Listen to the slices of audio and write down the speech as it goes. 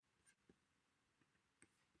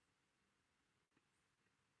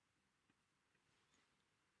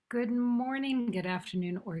Good morning, good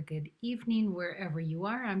afternoon, or good evening, wherever you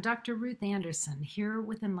are. I'm Dr. Ruth Anderson here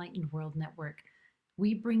with Enlightened World Network.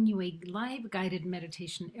 We bring you a live guided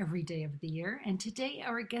meditation every day of the year, and today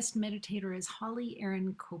our guest meditator is Holly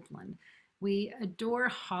Erin Copeland. We adore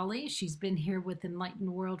Holly. She's been here with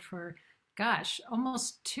Enlightened World for,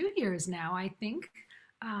 almost 2 years now, I think.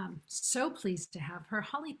 So pleased to have her.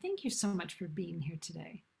 Holly, thank you so much for being here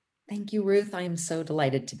today. Thank you, Ruth. I am so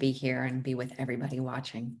delighted to be here and be with everybody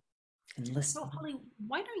watching and So, listening. Holly,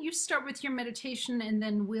 why don't you start with your meditation and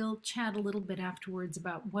then we'll chat a little bit afterwards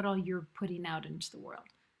about what all you're putting out into the world.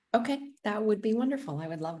 Okay, that would be wonderful. I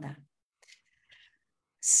would love that.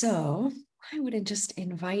 So I would just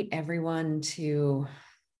invite everyone to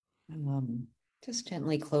just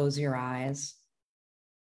gently close your eyes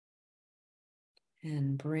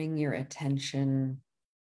and bring your attention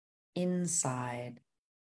inside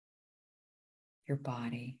your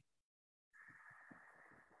body.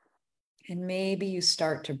 And maybe you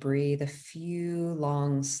start to breathe a few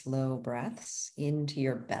long, slow breaths into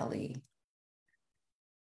your belly.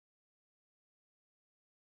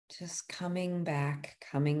 Just coming back,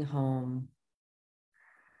 coming home.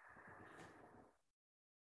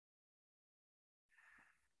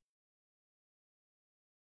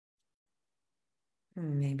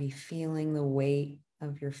 Maybe feeling the weight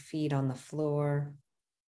of your feet on the floor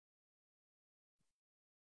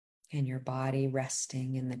and your body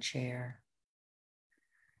resting in the chair.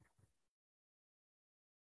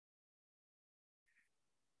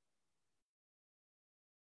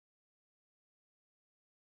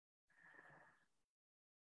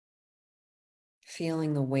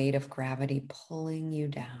 Feeling the weight of gravity pulling you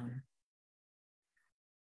down.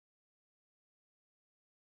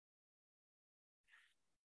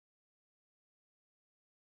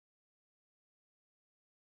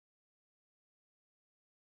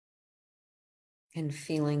 And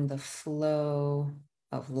feeling the flow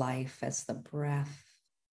of life as the breath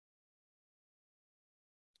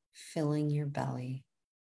filling your belly.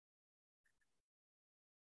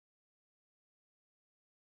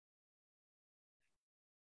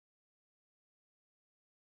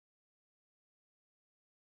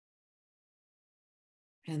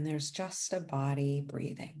 And there's just a body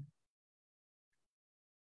breathing.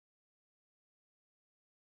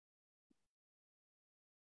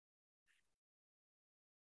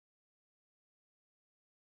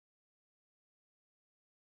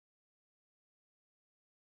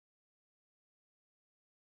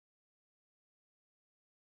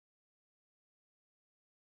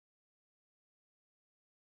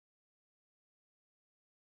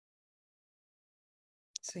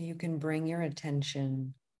 So you can bring your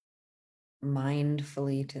attention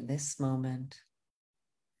mindfully to this moment,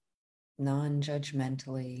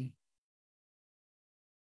 non-judgmentally.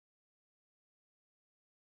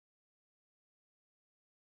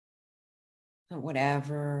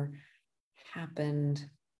 Whatever happened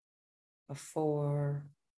before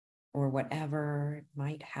or whatever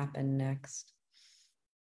might happen next.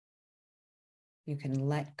 You can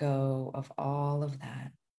let go of all of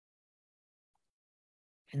that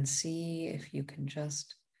and see if you can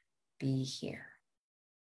just be here.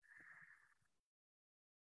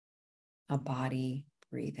 A body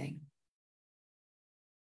breathing.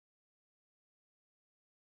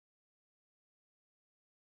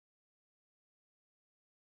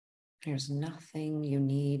 There's nothing you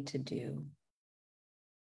need to do.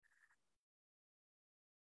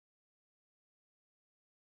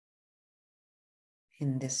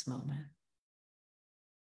 In this moment.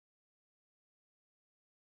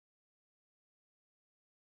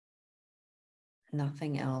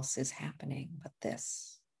 Nothing else is happening but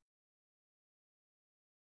this.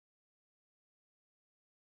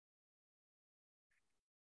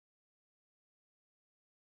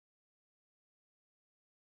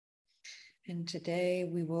 And today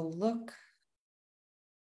we will look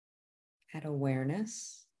at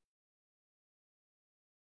awareness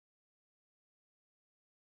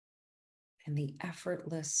and the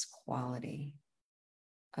effortless quality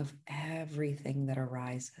of everything that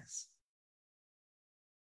arises.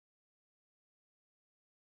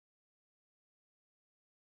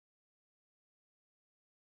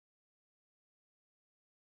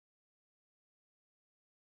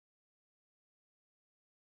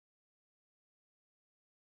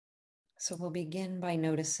 So we'll begin by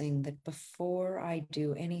noticing that before I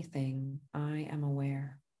do anything, I am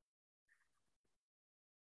aware.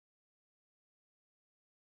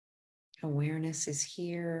 Awareness is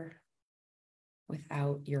here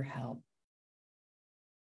without your help.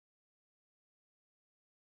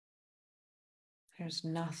 There's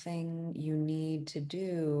nothing you need to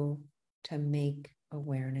do to make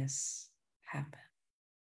awareness happen.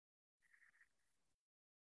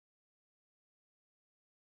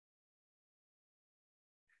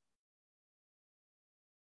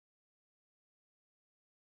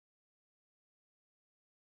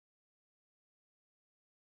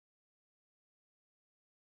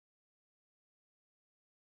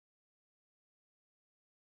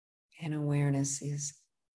 And awareness is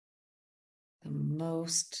the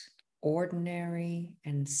most ordinary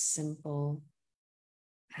and simple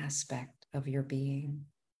aspect of your being.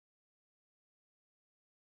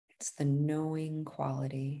 It's the knowing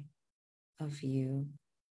quality of you.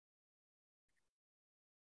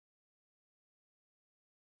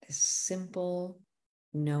 This simple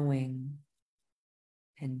knowing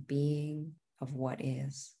and being of what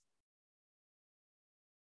is.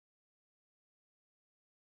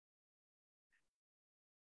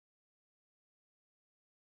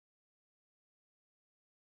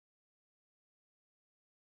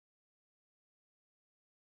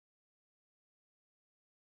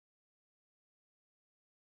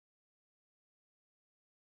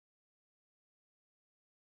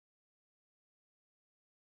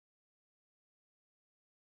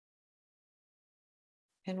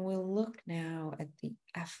 And we'll look now at the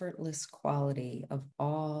effortless quality of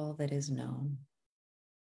all that is known.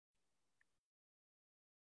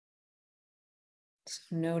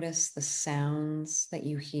 So notice the sounds that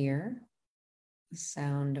you hear, the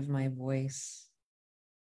sound of my voice,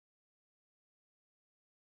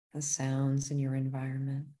 the sounds in your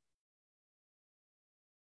environment.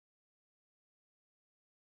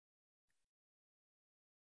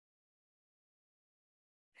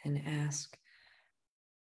 And ask,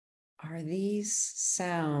 are these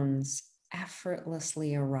sounds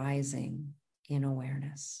effortlessly arising in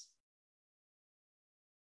awareness?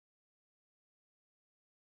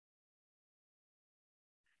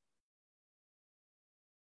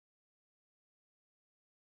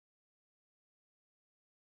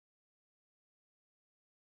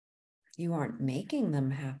 You aren't making them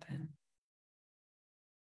happen.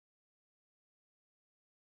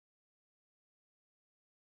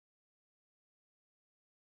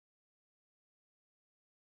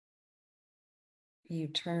 You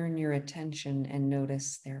turn your attention and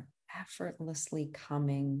notice they're effortlessly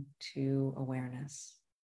coming to awareness.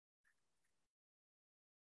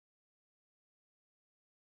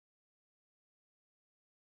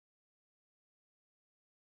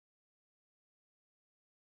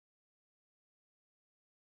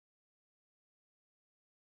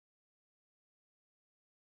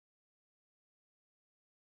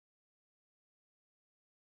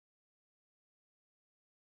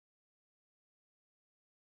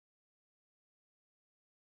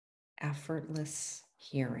 Effortless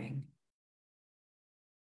hearing.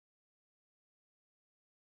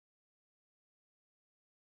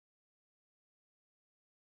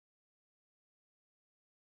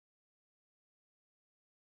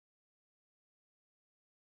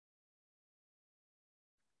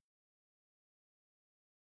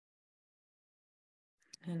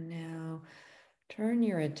 And now turn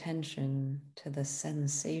your attention to the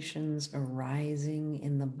sensations arising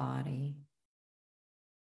in the body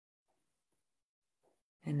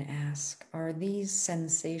and ask, are these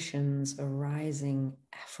sensations arising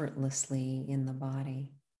effortlessly in the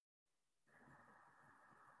body?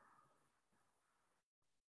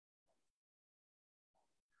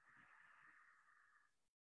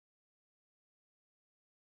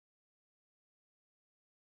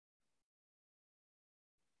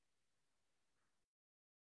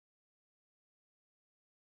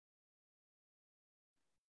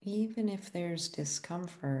 Even if there's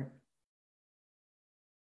discomfort,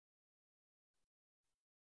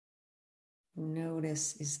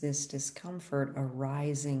 notice, is this discomfort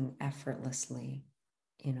arising effortlessly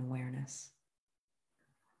in awareness?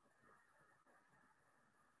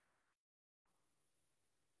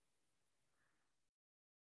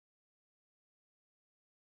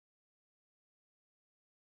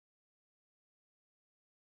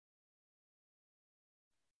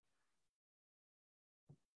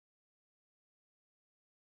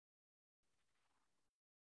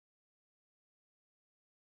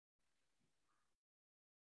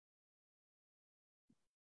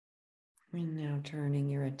 And now turning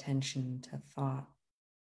your attention to thought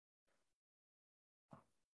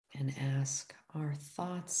and ask, are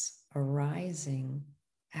thoughts arising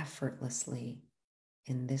effortlessly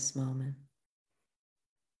in this moment?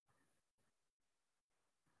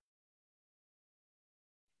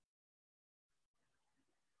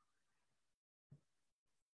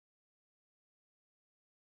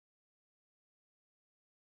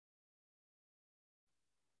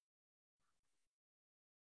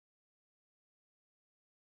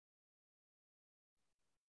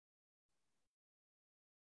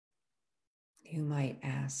 You might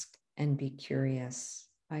ask and be curious,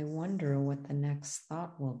 I wonder what the next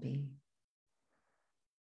thought will be.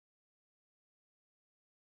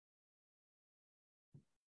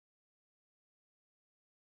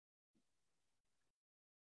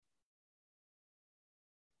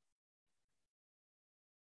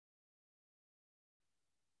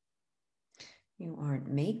 You aren't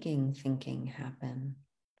making thinking happen.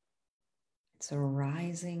 It's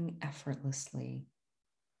arising effortlessly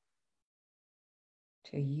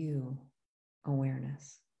to you,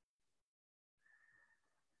 awareness.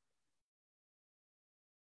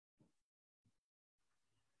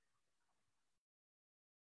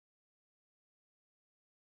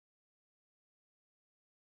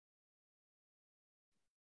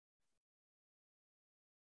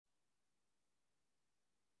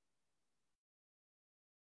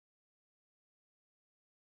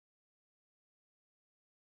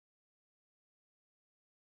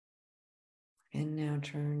 And now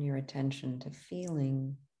turn your attention to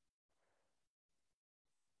feeling.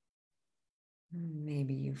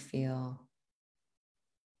 Maybe you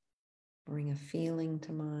bring a feeling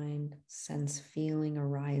to mind, sense feeling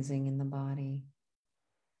arising in the body.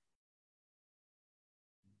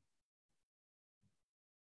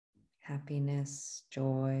 Happiness,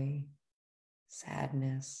 joy,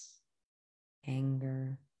 sadness,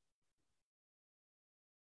 anger,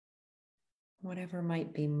 whatever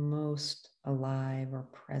might be most alive or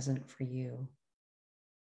present for you.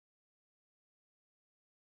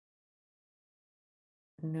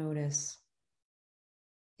 Notice,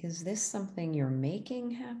 is this something you're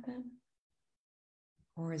making happen?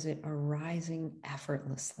 Or is it arising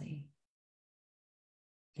effortlessly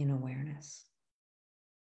in awareness?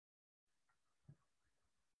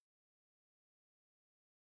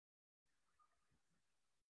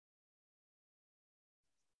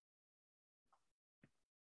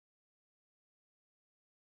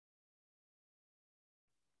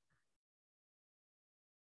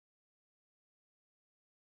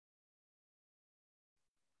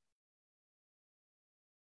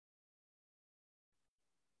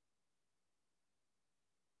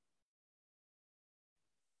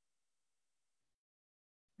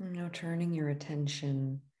 Now turning your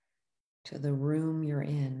attention to the room you're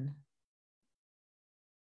in,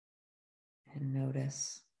 and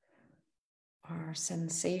notice, are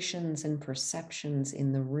sensations and perceptions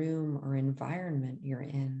in the room or environment you're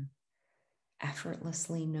in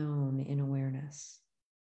effortlessly known in awareness?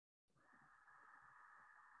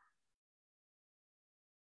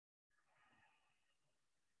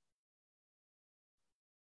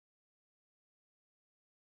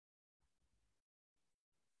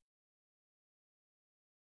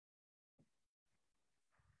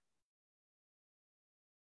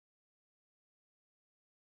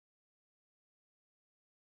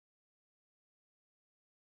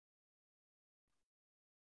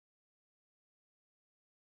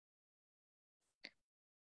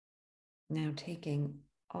 Now taking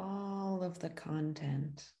all of the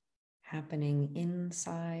content happening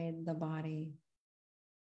inside the body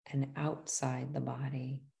and outside the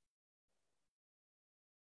body,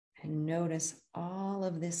 and notice all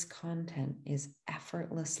of this content is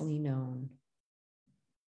effortlessly known.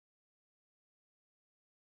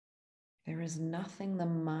 There is nothing the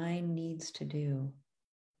mind needs to do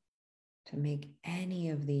to make any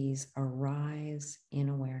of these arise in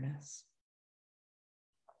awareness.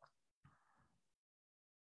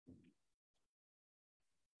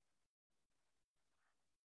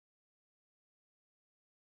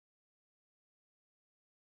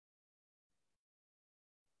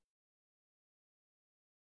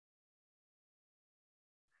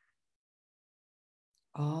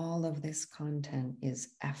 All of this content is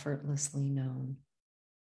effortlessly known.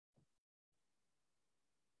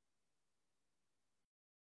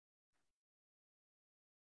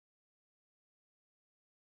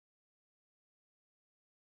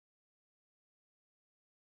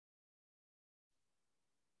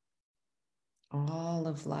 All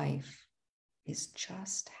of life is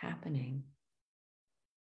just happening.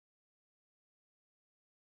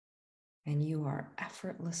 And you are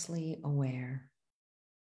effortlessly aware.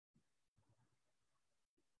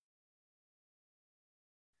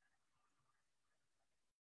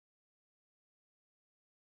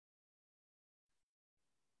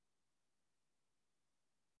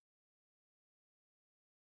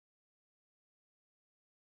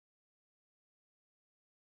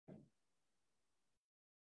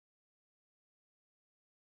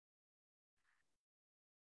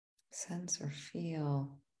 Sense or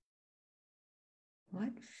feel what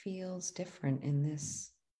feels different in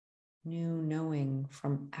this new knowing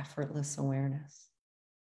from effortless awareness.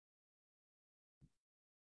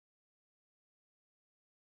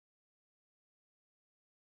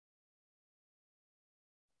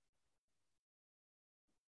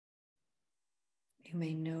 You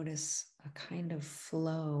may notice a kind of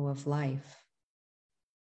flow of life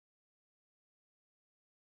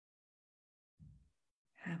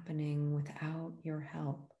happening without your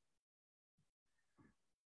help.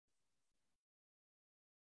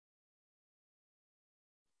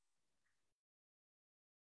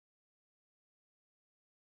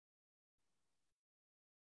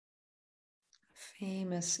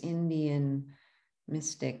 Famous Indian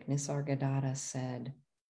mystic Nisargadatta said,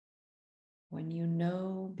 when you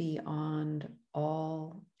know beyond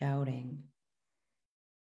all doubting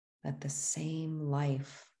that the same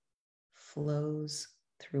life flows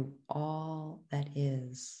through all that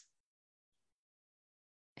is,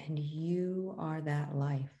 and you are that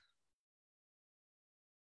life,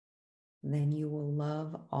 then you will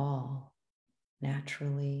love all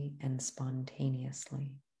naturally and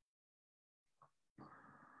spontaneously.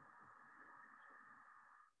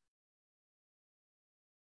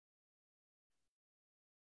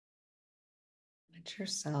 Let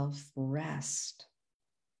yourself rest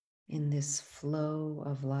in this flow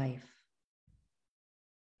of life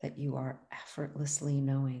that you are effortlessly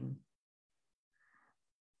knowing.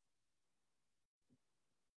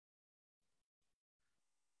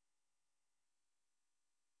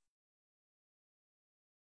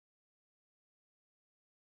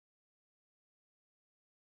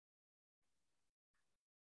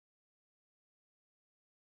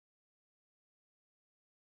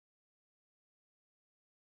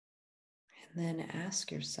 And then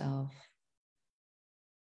ask yourself,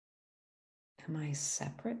 am I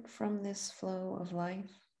separate from this flow of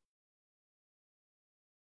life?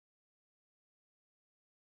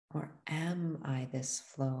 Or am I this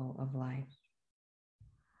flow of life?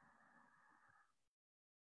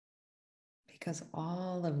 Because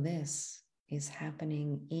all of this is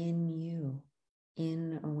happening in you,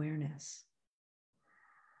 in awareness.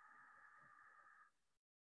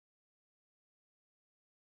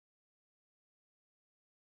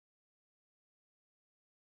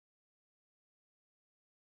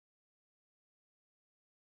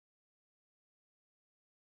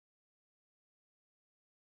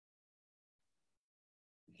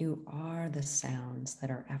 You are the sounds that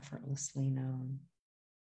are effortlessly known,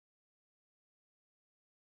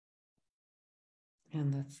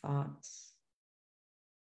 and the thoughts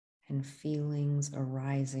and feelings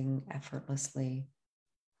arising effortlessly.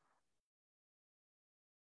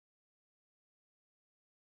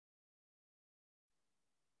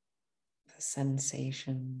 The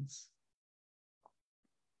sensations.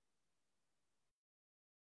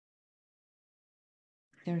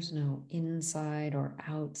 There's no inside or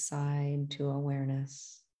outside to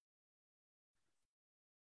awareness.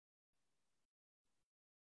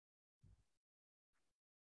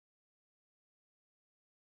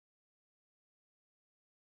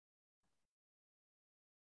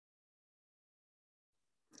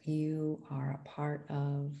 You are a part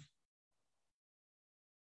of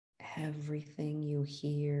everything you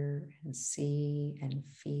hear and see and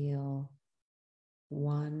feel.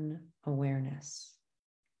 One awareness,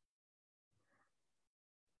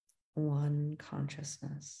 one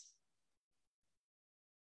consciousness,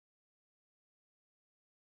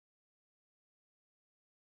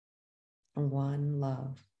 one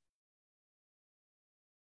love.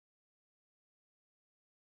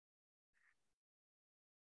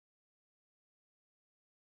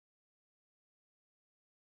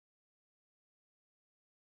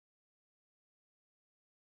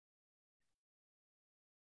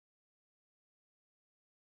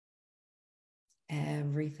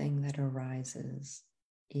 Everything that arises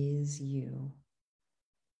is you.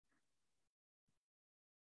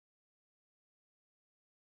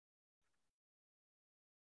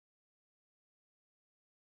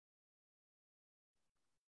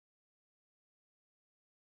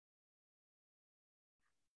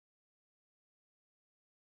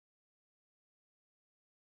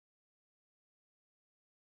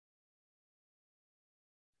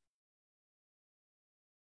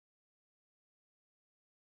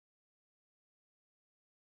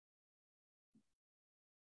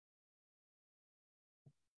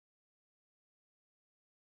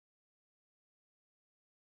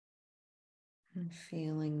 And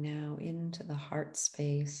feeling now into the heart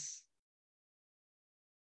space,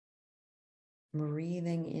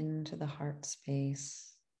 breathing into the heart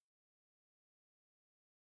space.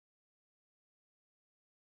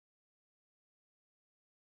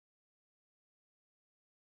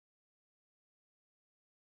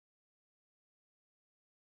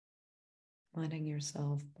 Letting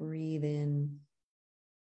yourself breathe in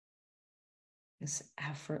this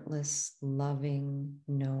effortless, loving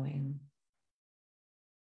knowing.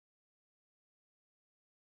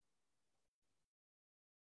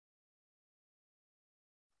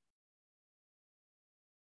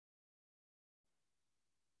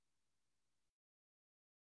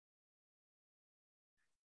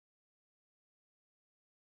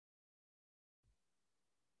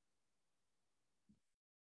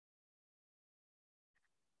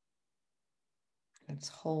 It's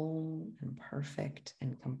whole and perfect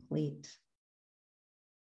and complete.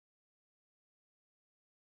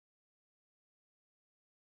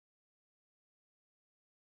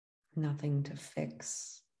 Nothing to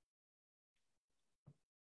fix,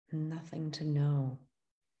 nothing to know.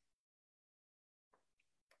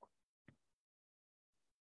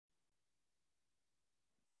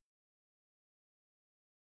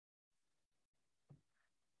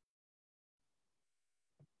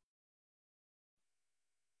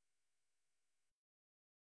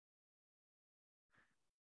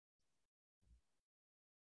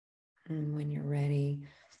 And when you're ready,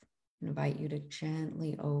 I invite you to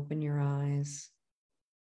gently open your eyes,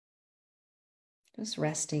 just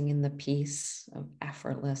resting in the peace of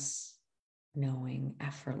effortless knowing,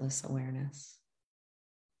 effortless awareness.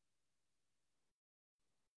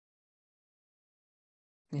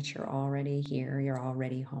 That you're already here, you're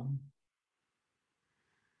already home.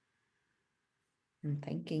 And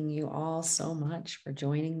thanking you all so much for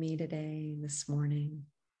joining me today, this morning.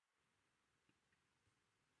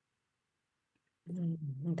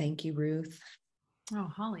 Thank you, Ruth.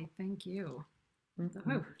 Oh, Holly, thank you.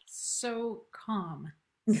 Mm-hmm. Oh, so calm.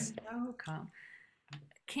 So calm.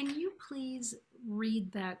 Can you please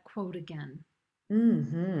read that quote again?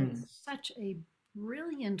 Mm-hmm. It's such a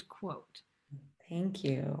brilliant quote. Thank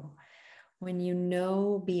you. When you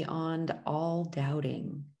know beyond all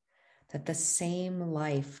doubting that the same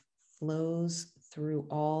life flows through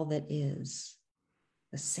all that is,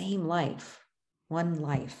 the same life, one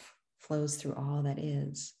life flows through all that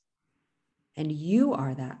is, and you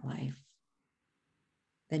are that life,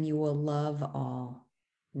 then you will love all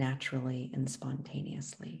naturally and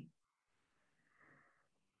spontaneously.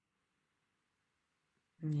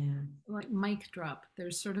 Yeah. Like mic drop.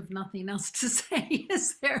 There's sort of nothing else to say,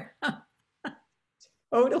 is there?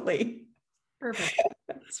 Totally. Perfect.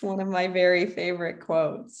 It's one of my very favorite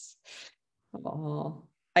quotes. Oh,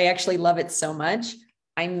 I actually love it so much.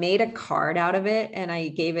 I made a card out of it and I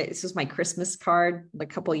gave it, this was my Christmas card a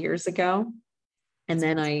couple years ago. And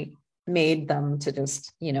then I made them to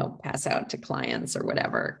just, pass out to clients or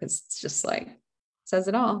whatever, because it's just like, says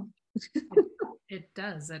it all. It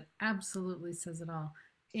does. It absolutely says it all.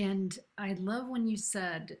 And I love when you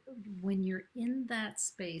said, when you're in that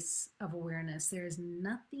space of awareness, there's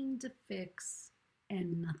nothing to fix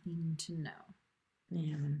and nothing to know.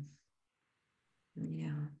 Yeah.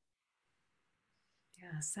 Yeah.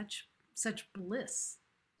 Yeah, such bliss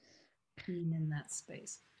being in that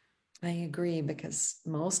space. I agree, because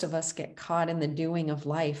most of us get caught in the doing of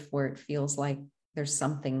life where it feels like there's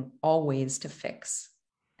something always to fix.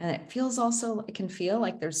 And it can feel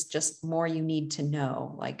like there's just more you need to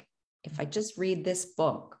know. Like, if I just read this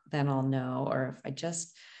book, then I'll know. Or if I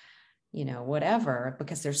just, whatever,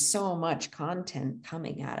 because there's so much content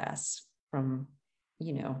coming at us from,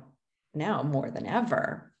 now more than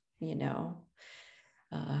ever,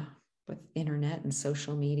 uh, with internet and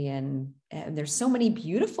social media, and there's so many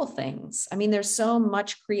beautiful things. I mean, there's so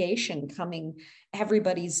much creation coming.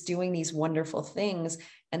 Everybody's doing these wonderful things,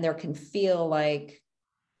 and there can feel like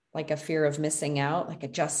a fear of missing out. Like, I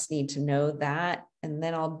just need to know that, and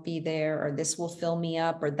then I'll be there, or this will fill me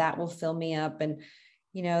up, or that will fill me up. And,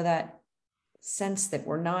 that sense that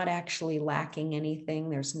we're not actually lacking anything,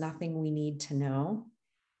 there's nothing we need to know,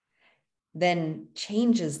 then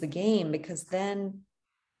changes the game, because then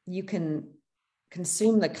you can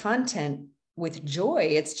consume the content with joy.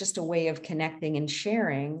 It's just a way of connecting and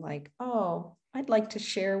sharing, like, oh, I'd like to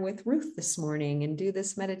share with Ruth this morning and do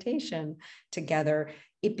this meditation together.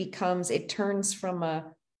 It turns from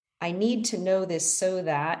I need to know this so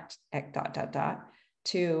that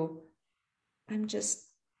to I'm just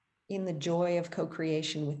in the joy of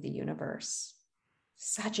co-creation with the universe.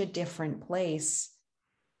 Such a different place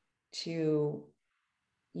to,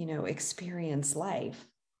 experience life.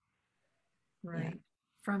 Right. Yeah.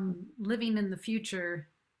 From living in the future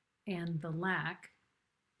and the lack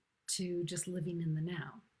to just living in the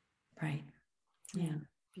now. Right. Yeah, Yeah.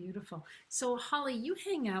 beautiful. So Holly, you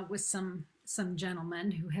hang out with some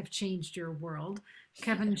gentlemen who have changed your world,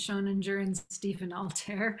 Kevin Schoeninger and Stephen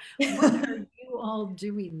Altair. What are you all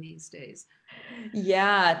doing these days?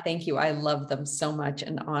 Yeah, thank you. I love them so much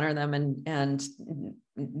and honor them, and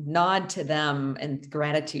nod to them and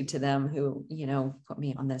gratitude to them who, put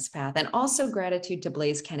me on this path. And also gratitude to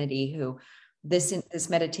Blaise Kennedy, who this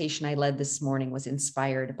meditation I led this morning was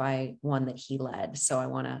inspired by one that he led. So I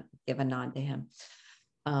want to give a nod to him.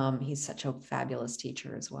 He's such a fabulous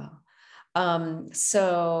teacher as well.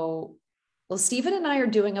 Well, Stephen and I are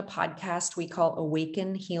doing a podcast we call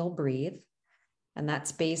Awaken, Heal, Breathe. And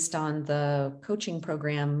that's based on the coaching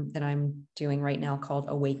program that I'm doing right now called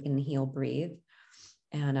Awaken, Heal, Breathe.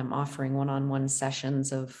 And I'm offering one-on-one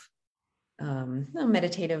sessions of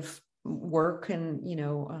meditative work and,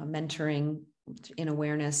 mentoring in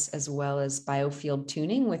awareness, as well as biofield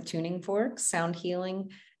tuning with tuning forks, sound healing,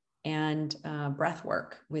 and breath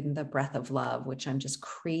work with the breath of love, which I'm just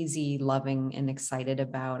crazy loving and excited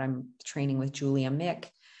about. I'm training with Julia Mick,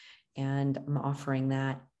 and I'm offering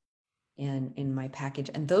that in my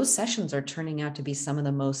package. And those sessions are turning out to be some of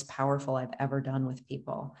the most powerful I've ever done with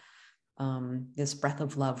people. This breath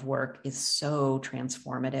of love work is so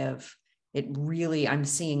transformative. It really, I'm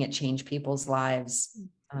seeing it change people's lives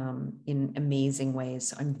in amazing ways.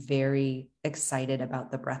 So I'm very excited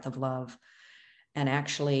about the breath of love. And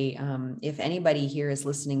actually, if anybody here is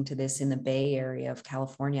listening to this in the Bay Area of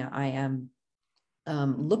California, I am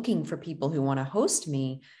looking for people who want to host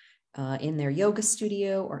me in their yoga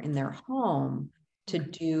studio or in their home to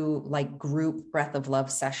do like group breath of love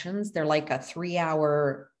sessions. They're like a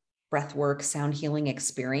 3-hour breath work sound healing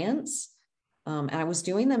experience. And I was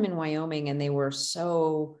doing them in Wyoming, and they were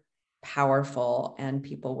so powerful, and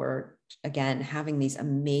people were, again, having these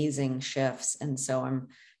amazing shifts. And so I'm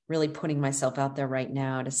really putting myself out there right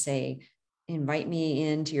now to say, invite me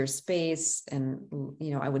into your space. And,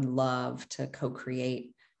 I would love to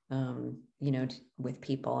co-create, with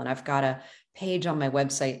people. And I've got a page on my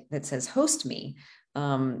website that says host me,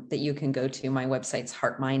 that you can go to. My website's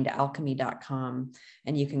heartmindalchemy.com,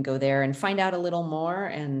 and you can go there and find out a little more,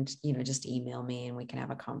 and, just email me and we can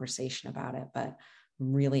have a conversation about it. But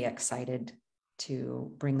I'm really excited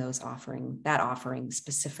to bring that offering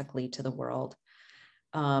specifically to the world.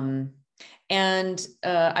 And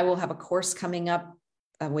I will have a course coming up,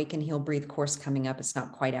 Awaken, Heal, Breathe course coming up. It's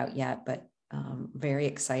not quite out yet, but very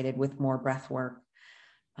excited with more breath work.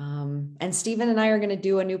 And Stephen and I are going to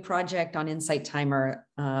do a new project on Insight Timer,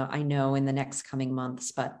 I know, in the next coming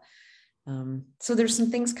months. But so there's some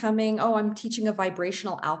things coming. Oh, I'm teaching a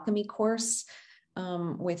vibrational alchemy course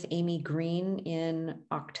with Amy Green in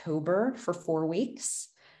October for 4 weeks.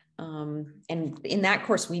 And in that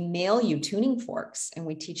course, we mail you tuning forks, and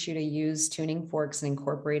we teach you to use tuning forks and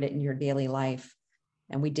incorporate it in your daily life.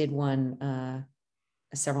 And we did one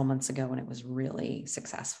several months ago, and it was really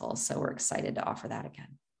successful. So we're excited to offer that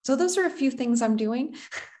again. So those are a few things I'm doing.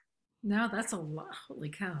 No, that's a lot. Holy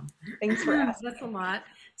cow. Thanks for asking. That's a lot.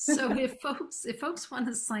 So if folks want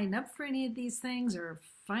to sign up for any of these things or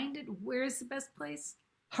find it, where's the best place?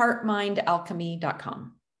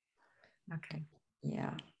 Heartmindalchemy.com. Okay.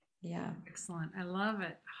 Yeah. Yeah. Excellent. I love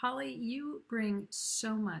it. Holly, you bring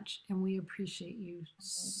so much, and we appreciate you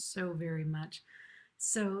so very much.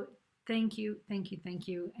 So thank you, thank you, thank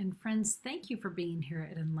you. And friends, thank you for being here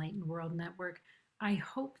at Enlightened World Network. I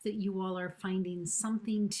hope that you all are finding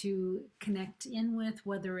something to connect in with,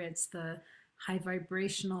 whether it's the high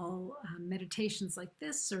vibrational meditations like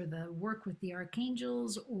this, or the work with the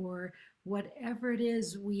archangels, or whatever it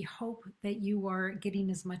is. We hope that you are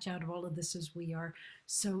getting as much out of all of this as we are.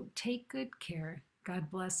 So take good care.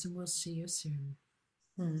 God bless, and we'll see you soon.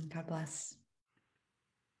 God bless.